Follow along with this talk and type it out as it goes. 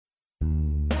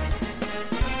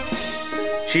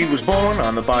She was born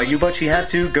on the bayou, but she had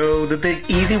to go. The Big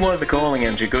Easy was a calling,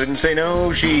 and she couldn't say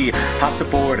no. She hopped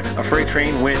aboard a freight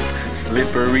train with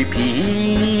Slippery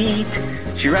Pete.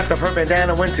 She wrapped up her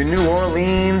bandana, went to New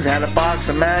Orleans, had a box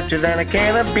of matches and a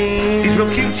can of beans. She's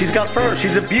real cute, she's got fur,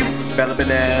 she's a beaut. Bella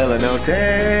Benelanote.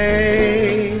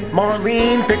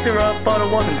 Marlene picked her up, but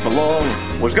it wasn't for long.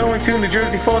 Was going to New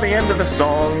Jersey for the end of the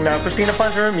song. Now Christina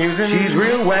finds her amusing. She's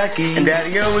real wacky, and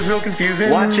Daddy-O is real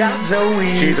confusing. Watch out,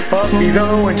 Zoe. She's a puppy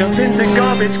though, and jumps into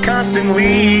garbage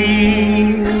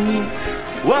constantly.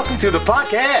 Welcome to the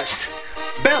podcast,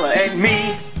 Bella and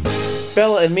me.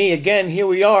 Bella and me again, here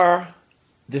we are.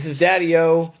 This is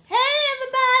Daddy-O. Hey,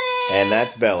 everybody. And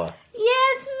that's Bella.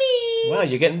 Yes, me. Wow,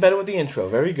 you're getting better with the intro.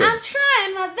 Very good. I'm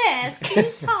trying my best.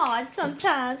 It's hard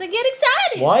sometimes. I get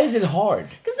excited. Why is it hard?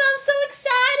 Because I'm so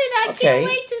excited. I can't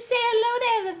wait to say hello to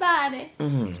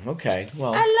everybody. Okay,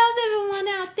 well. I love everyone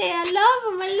out there. I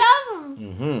love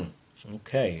them.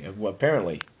 Okay, well,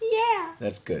 apparently. Yeah.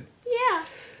 That's good. Yeah.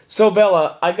 So,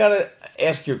 Bella, I gotta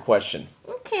ask you a question.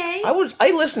 Okay.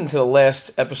 I listened to the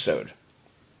last episode.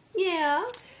 Yeah.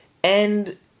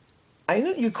 And I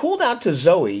know you called out to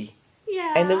Zoe.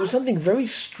 Yeah. And there was something very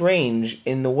strange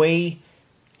in the way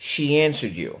she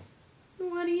answered you.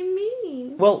 What do you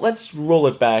mean? Well, let's roll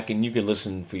it back and you can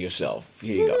listen for yourself.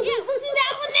 Here you go. Yeah, we'll do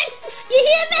that one next. You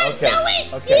hear that, Okay,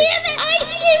 Zoe? okay. You hear that? I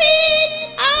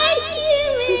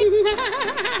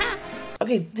hear it.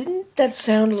 Okay, didn't that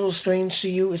sound a little strange to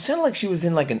you? It sounded like she was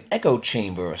in like an echo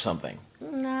chamber or something.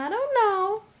 I don't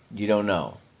know. You don't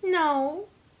know? No.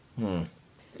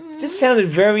 Just sounded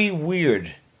very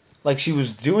weird. Like she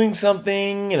was doing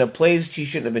something in a place she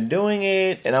shouldn't have been doing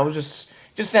it, and I was just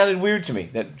sounded weird to me.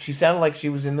 That she sounded like she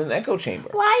was in an echo chamber.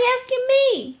 Why are you asking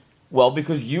me? Well,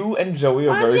 because you and Zoe are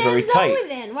Why very, don't you very ask tight. Zoe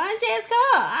then? Why don't you ask her?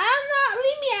 I'm not.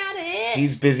 Leave me out of it.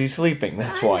 She's busy sleeping,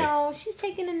 that's why. I know. She's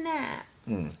taking a nap.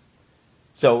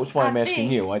 So that's why I'm I asking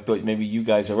think. you. I thought maybe you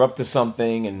guys are up to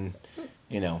something, and,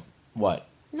 what?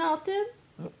 Nothing.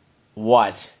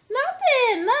 What?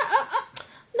 Nothing.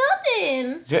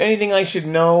 Nothing. Is there anything I should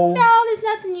know? No, there's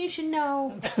nothing you should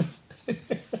know.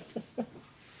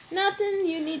 Nothing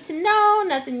you need to know.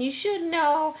 Nothing you should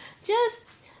know. Just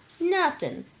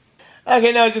nothing.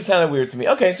 Okay, no, it just sounded weird to me.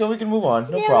 Okay, so we can move on.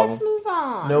 No problem. Let's move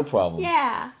on. No problem.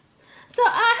 Yeah. So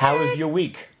How was your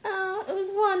week? Oh, it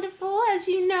was wonderful, as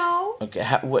you know. Okay,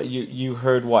 what you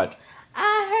heard what?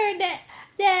 I heard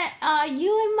that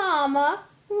you and Mama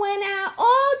went out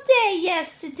all day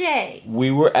yesterday.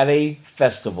 We were at a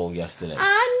festival yesterday.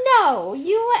 I know.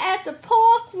 You were at the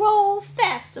Pork Roll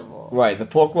Festival. Right, the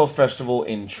Pork Roll Festival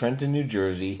in Trenton, New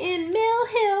Jersey. In Mill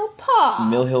Hill Park.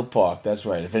 Mill Hill Park, that's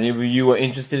right. If any of you are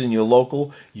interested in your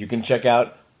local, you can check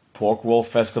out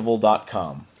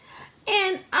porkrollfestival.com.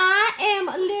 And I am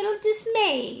a little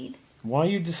dismayed. Why are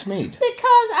you dismayed?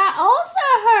 Because I also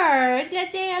heard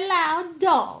that they allowed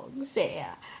dogs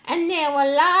there. And there were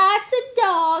lots of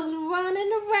dogs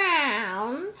running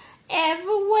around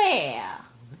everywhere.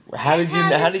 How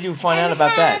did you find out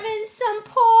about that? Having some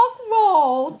pork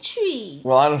roll treats.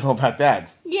 Well, I don't know about that.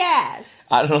 Yes.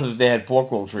 I don't know that they had pork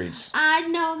roll treats. I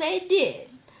know they did.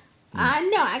 I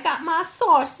know. I got my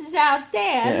sources out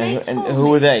there. And who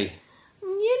were they?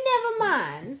 You never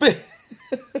mind.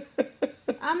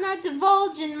 I'm not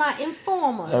divulging my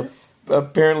informers.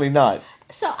 Apparently not.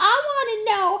 So I want to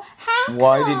know how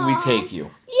Why did we take you?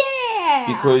 Yeah.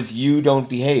 Because you don't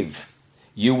behave.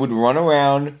 You would run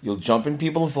around, you'll jump in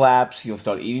people's laps, you'll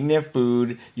start eating their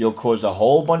food, you'll cause a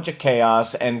whole bunch of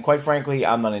chaos, and quite frankly,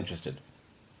 I'm not interested.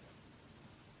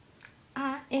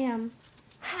 I am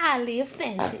highly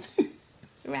offended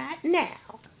right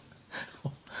now.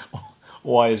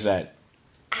 Why is that?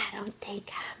 I don't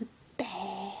think I'm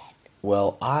bad.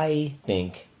 Well, I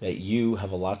think that you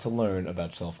have a lot to learn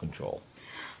about self-control.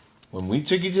 When we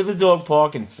took you to the dog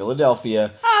park in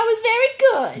Philadelphia... I was very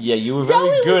good. Yeah, you were Zoe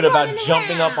very good was about running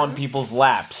jumping around. up on people's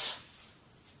laps.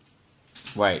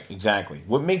 Right, exactly.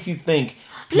 What makes you think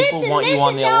people want you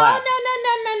on their lap? No.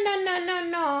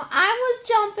 I was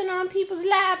jumping on people's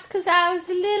laps because I was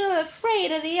a little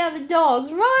afraid of the other dogs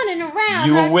running around.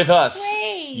 You were like with us.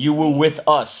 crazy. You were with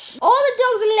us. All the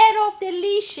dogs were let off their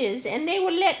leashes and they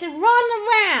were let to run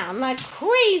around like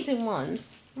crazy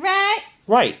ones, right?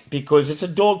 Right, because it's a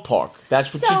dog park.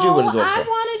 That's what you do at a dog I park.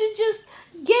 wanted to just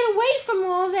get away from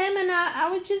all of them and I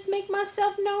would just make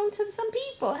myself known to some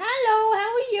people. Hello, how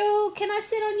are you? Can I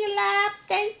sit on your lap?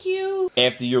 Thank you.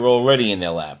 After you're already in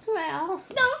their lap. Well,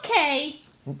 okay.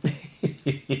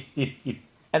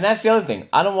 And that's the other thing.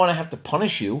 I don't want to have to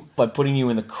punish you by putting you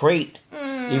in the crate,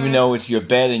 even though it's your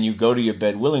bed and you go to your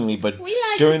bed willingly. But We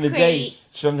like during the the day, crate.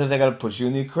 sometimes I got to put you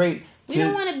in the crate You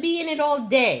don't want to be in it all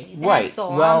day. That's right.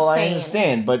 all Well, I'm saying. I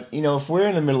understand. But, if we're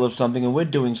in the middle of something and we're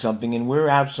doing something and we're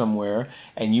out somewhere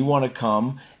and you want to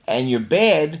come and you're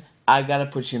bad, I got to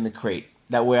put you in the crate.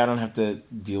 That way I don't have to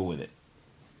deal with it.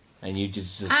 And you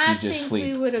just sleep. I think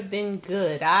we would have been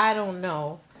good. I don't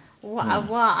know. Well,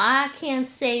 I can't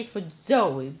say for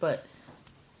Zoe, but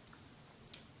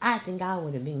I think I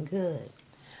would have been good.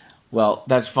 Well,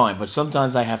 that's fine. But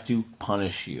sometimes I have to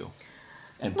punish you.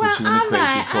 And put you in the crate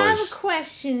because... I have a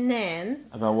question then.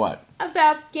 About what?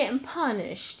 About getting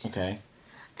punished. Okay. And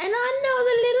I know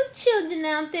the little children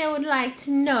out there would like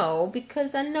to know,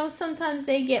 because I know sometimes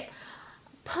they get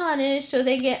punished or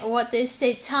they get what they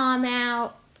say, time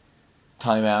out.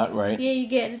 Time out, right? Yeah, you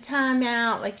get a time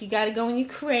out, like you got to go in your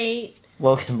crate.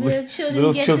 Well,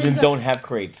 little children don't have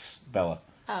crates, Bella.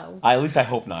 Oh. At least I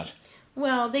hope not.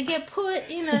 Well, they get put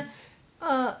in a...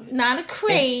 not a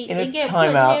crate. In they a get put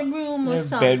in their room or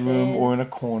something. In a bedroom or in a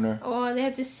corner. Or they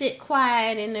have to sit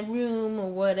quiet in a room or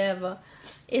whatever.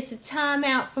 It's a time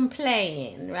out from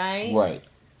playing, right? Right.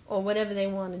 Or whatever they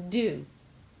want to do.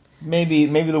 Maybe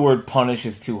the word punish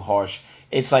is too harsh.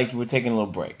 It's like we're taking a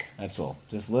little break. That's all.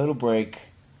 Just a little break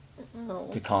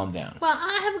to calm down. Well,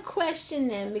 I have a question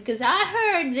then, because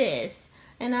I heard this,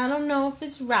 and I don't know if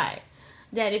it's right,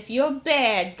 that if you're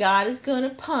bad, God is going to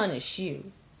punish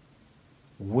you.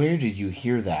 Where did you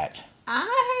hear that? I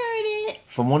heard it.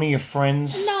 From one of your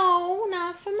friends? No,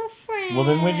 not from a friend. Well,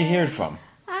 then where'd you hear it from?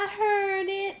 I heard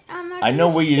it. I know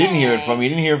where you didn't hear it from. You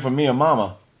didn't hear it from me or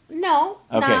Mama. No,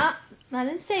 okay. I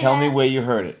didn't say Tell that. me where you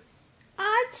heard it.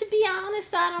 To be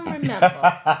honest, I don't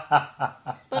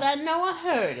remember. But I know I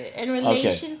heard it in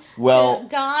relation to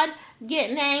God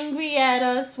getting angry at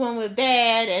us when we're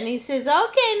bad, and he says,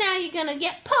 okay, now you're going to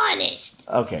get punished.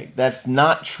 Okay, that's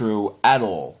not true at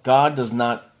all. God does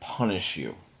not punish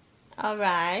you. All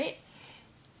right.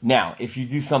 Now, if you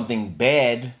do something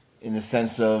bad, in the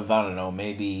sense of, I don't know,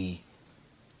 maybe...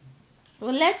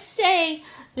 Well, let's say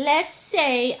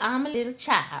I'm a little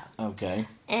child. Okay.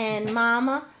 And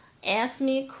Mama asked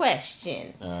me a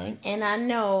question. All right. And I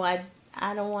know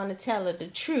I don't want to tell her the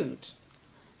truth.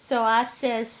 So I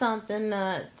said something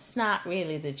that's not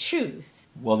really the truth.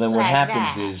 Well, then what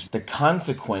happens is the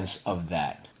consequence of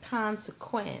that.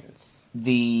 Consequence.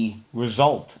 The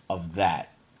result of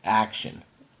that action.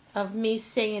 Of me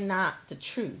saying not the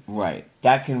truth. Right.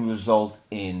 That can result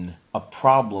in a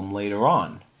problem later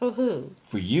on. For who?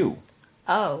 For you.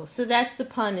 Oh, so that's the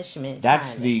punishment.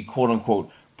 That's the quote-unquote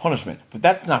punishment. But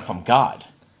that's not from God.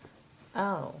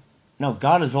 Oh. No,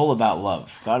 God is all about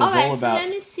love. God is all about let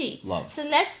me see. Love. So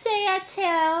let's say I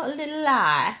tell a little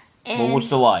lie. Well, what's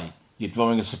the lie? You're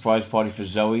throwing a surprise party for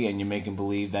Zoe and you're making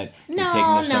believe that you're taking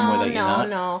her somewhere that you're not?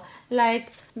 No.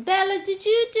 Like, Bella, did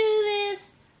you do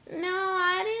this? No,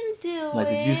 I didn't do it. Like,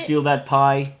 did you steal that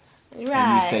pie? Right.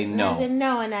 And you say no. And I said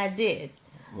no, and I did.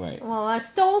 Right. Well, I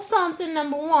stole something,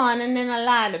 number one, and then I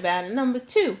lied about it, number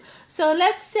two. So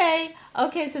let's say,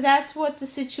 okay, so that's what the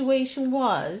situation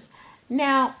was.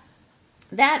 Now,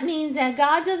 that means that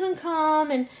God doesn't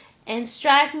come and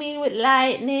strike me with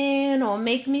lightning or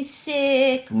make me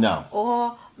sick. No.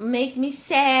 Or make me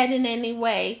sad in any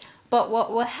way. But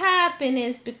what will happen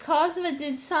is, because if I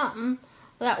did something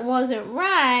that wasn't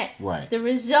right, the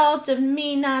result of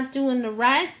me not doing the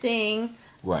right thing,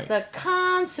 the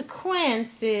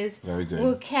consequences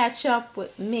will catch up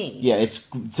with me. Yeah, it's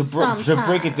to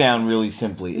break it down really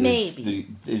simply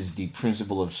is the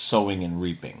principle of sowing and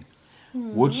reaping.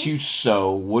 Mm-hmm. What you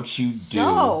sow, what you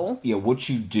do, what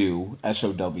you do,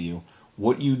 SOW,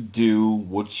 what you do,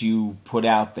 what you put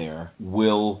out there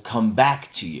will come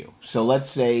back to you. So let's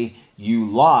say you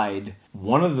lied.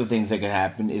 One of the things that could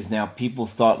happen is now people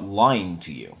start lying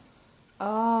to you.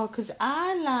 Oh, because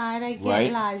I lied, I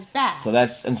get lies back. So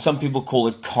and some people call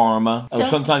it karma. So,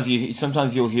 sometimes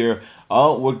you'll hear,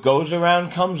 oh, what goes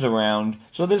around comes around.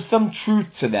 So there's some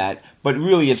truth to that, but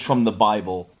really it's from the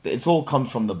Bible. It all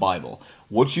comes from the Bible.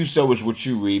 What you sow is what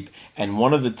you reap. And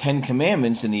one of the 10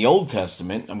 commandments in the Old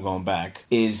Testament, I'm going back,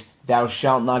 is thou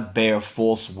shalt not bear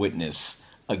false witness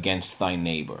against thy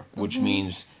neighbor, which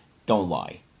means don't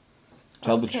lie.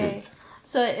 Tell the truth.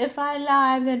 So if I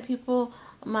lie, then people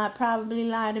might probably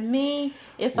lie to me.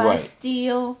 If I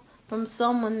steal from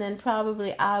someone, then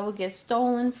probably I will get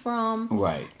stolen from.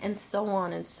 Right. And so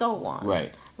on and so on.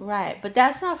 Right. Right. But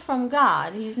that's not from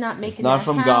God. He's not making that happen. It's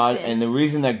not from God. And the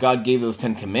reason that God gave those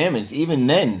 10 commandments, even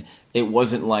then, it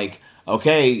wasn't like,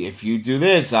 okay, if you do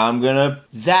this, I'm going to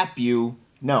zap you.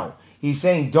 No. He's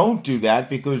saying don't do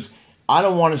that because I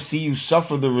don't want to see you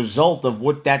suffer the result of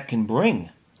what that can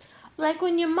bring. Like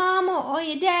when your mama or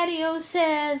your daddy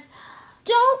says,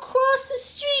 don't cross the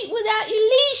street without your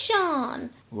leash on.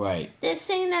 Right. They're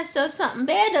saying that so something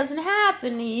bad doesn't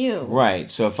happen to you. Right.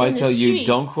 So if I tell you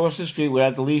don't cross the street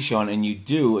without the leash on, and you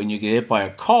do, and you get hit by a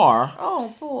car.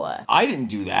 Oh, boy. I didn't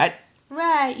do that.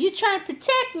 Right. You're trying to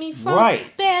protect me from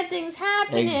bad things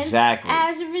happening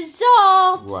as a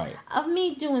result of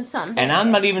me doing something bad. And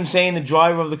I'm not even saying the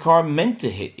driver of the car meant to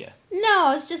hit you.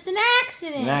 No, it's just an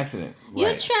accident. An accident. Right.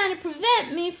 You're trying to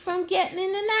prevent me from getting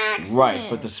in an accident. Right,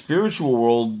 but the spiritual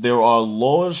world, there are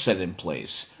laws set in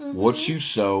place. Mm-hmm. What you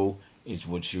sow is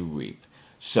what you reap.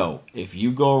 So, if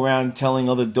you go around telling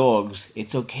other dogs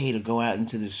it's okay to go out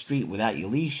into the street without your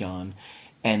leash on,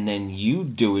 and then you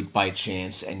do it by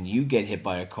chance and you get hit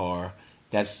by a car,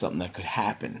 that's something that could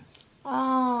happen. Oh,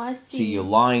 I see. See, you're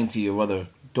lying to your other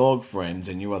dog friends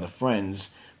and your other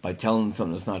friends by telling them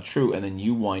something that's not true, and then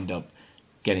you wind up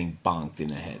getting bonked in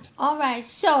the head. All right,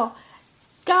 so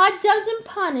God doesn't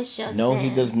punish us. No, He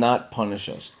does not punish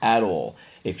us at all.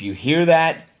 If you hear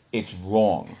that, it's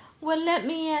wrong. Well, let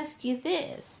me ask you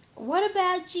this. What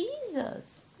about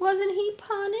Jesus? Wasn't He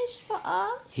punished for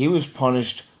us? He was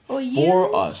punished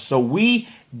for us. So we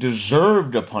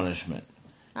deserved a punishment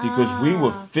because we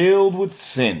were filled with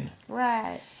sin.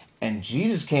 Right. And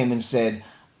Jesus came and said,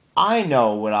 I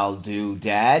know what I'll do,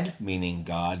 Dad, meaning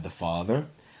God the Father.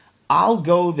 I'll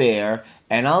go there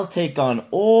and I'll take on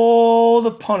all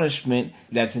the punishment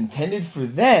that's intended for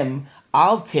them.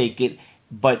 I'll take it.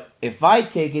 But if I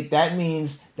take it, that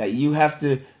means that you have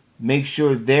to make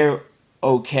sure they're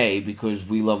okay because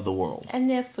we love the world. And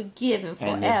they're forgiven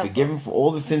forever. And they're forgiven for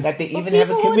all the sins that they even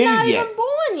haven't committed yet. People who are not even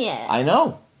born yet. I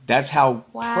know. That's how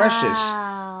precious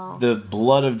the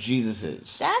blood of Jesus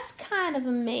is. That's kind of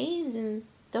amazing,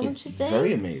 don't you think? It's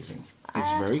very amazing.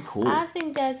 It's very cool. I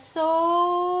think that's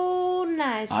so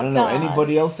nice. I don't know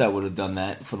anybody else that would have done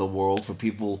that for the world, for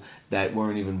people that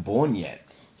weren't even born yet.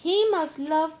 He must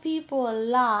love people a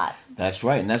lot. That's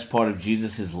right, and that's part of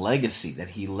Jesus' legacy that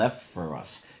He left for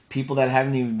us. People that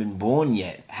haven't even been born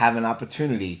yet have an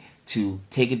opportunity to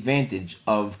take advantage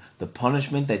of the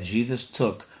punishment that Jesus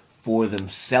took for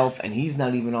themselves, and He's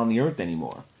not even on the earth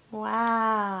anymore.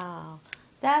 Wow.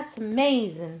 That's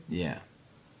amazing. Yeah.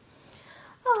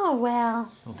 Oh,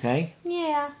 well. Okay?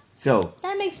 Yeah. So.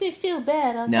 That makes me feel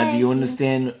better. Now, do you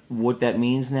understand what that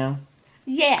means now?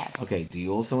 Yes. Okay, do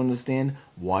you also understand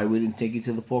why we didn't take you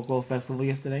to the Pork Roll Festival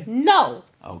yesterday? No.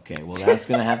 Okay, well, that's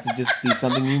going to have to just be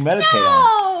something you meditate on.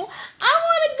 No! I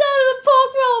want to go to the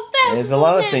Pork Roll Festival. There's a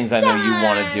lot of things I know you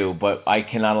want to do, but I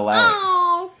cannot allow it.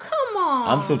 Oh, come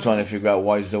on. I'm still trying to figure out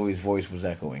why Zoe's voice was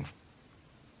echoing.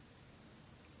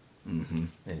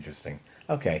 Interesting.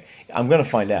 Okay, I'm going to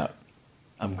find out.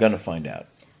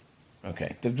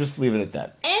 Okay, just leave it at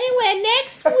that. Anyway,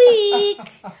 next week,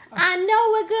 I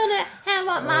know we're going to have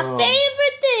my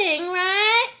favorite thing,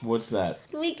 right? What's that?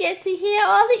 We get to hear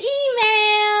all the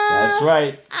emails. That's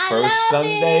right. I First love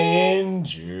Sunday it. in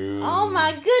June. Oh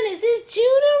my goodness, it's June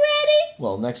already?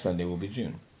 Well, next Sunday will be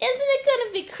June. Isn't it going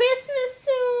to be Christmas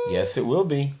soon? Yes, it will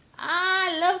be.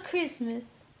 I love Christmas.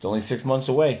 It's only 6 months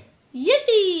away.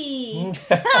 Yippee!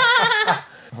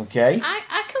 Okay.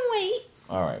 I can wait.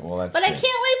 All right, well, that's But good. I can't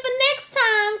wait for next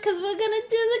time because we're going to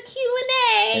do the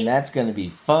Q&A. And that's going to be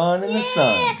fun in the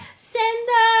sun. Send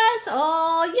us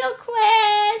all your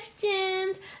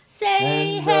questions.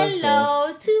 Say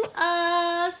hello to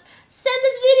us. Send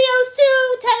us videos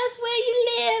too. Tell us where you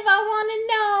live. I want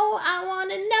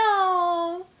to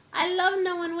know. I love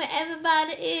knowing where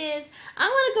everybody is. I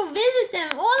want to go visit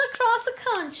them all across the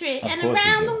country and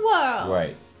around the world.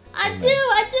 Right. I do.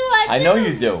 I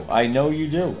know you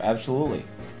do. Absolutely.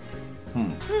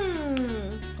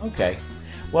 Okay.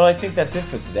 Well, I think that's it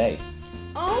for today.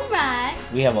 All right.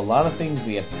 We have a lot of things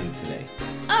we have to do today.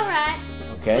 All right.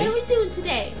 Okay? What are we doing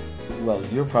today? Well,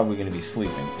 you're probably going to be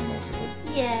sleeping for most of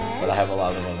it. Yeah. But I have a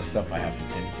lot of other stuff I have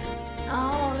to tend to.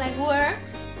 Oh, like work?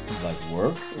 Like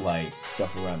work, like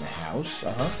stuff around the house.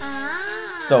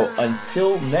 Ah. So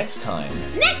until next time.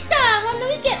 Next time, when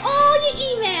we get all your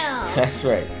emails. That's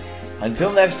right.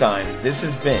 Until next time, this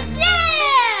has been...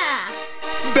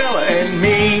 Yeah! Bella and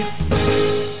me.